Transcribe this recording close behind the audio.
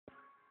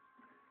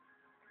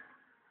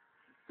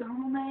So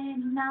many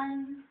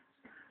nights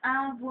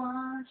I've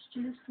watched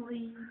you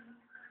sleep,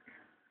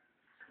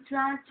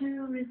 tried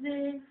to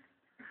resist,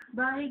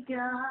 but it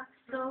got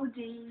so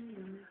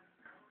deep.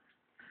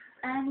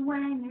 And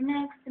when you're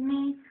next to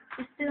me,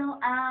 it's still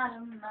out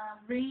of my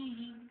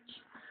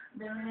reach.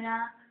 But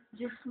I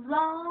just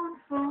long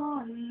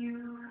for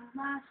you.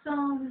 My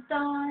soul is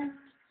dark,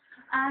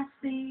 I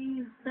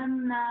see the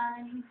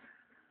night.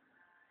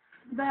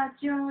 But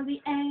you're the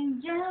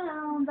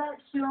angel that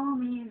show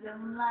me the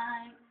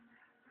light.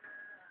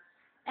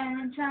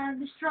 And try to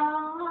be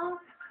strong,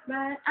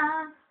 but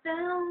I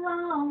still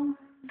long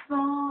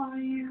for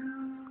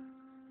you.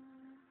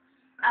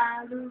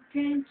 I look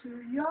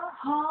into your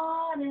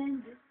heart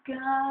and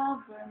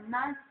discover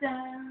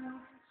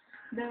myself,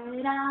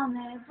 but I'll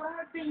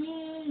never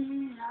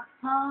be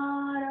a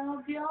part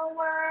of your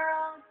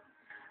world.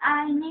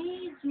 I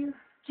need you,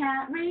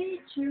 can't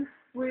reach you,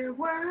 we're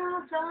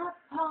worlds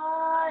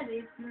apart.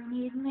 If you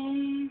need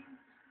me,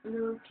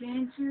 look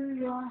into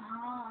your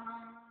heart.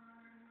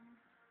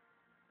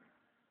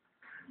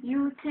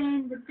 You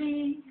tend to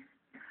be,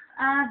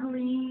 I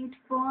bleed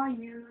for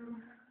you.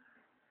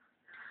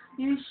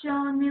 You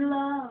showed me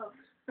love,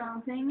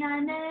 something I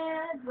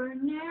never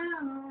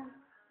knew.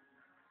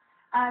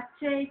 I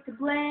take the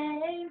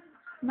blame,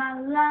 my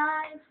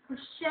life's a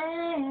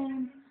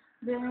shame,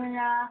 but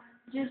I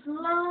just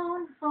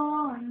long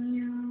for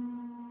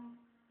you.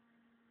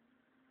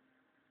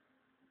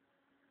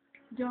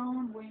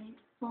 Don't wait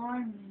for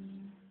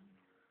me,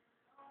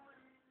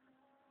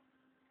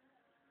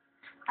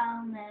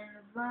 I'll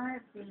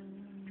never be,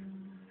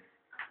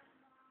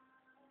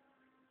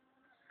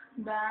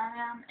 but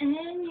I'm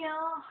in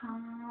your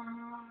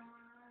heart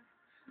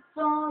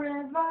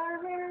forever.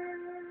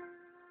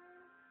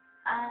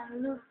 I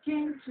look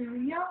into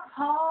your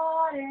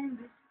heart and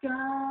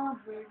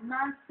discovered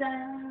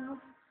myself,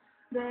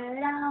 but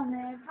I'll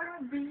never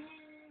be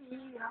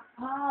a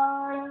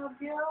part of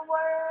your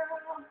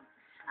world.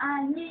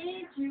 I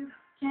need you,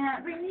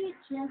 can't reach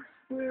you,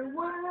 we're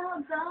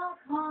worlds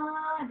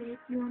apart. If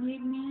you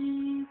need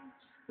me,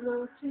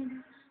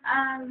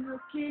 I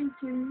look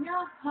into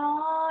your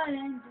heart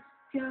and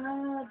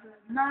discover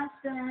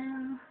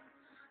myself,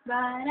 but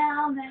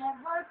I'll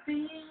never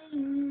be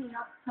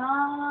a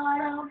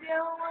part of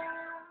your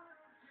world.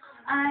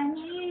 I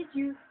need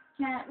you,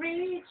 can't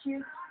reach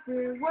you,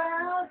 we're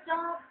worlds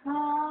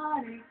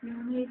apart. If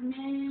you need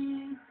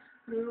me,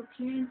 look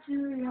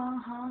into your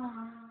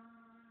heart.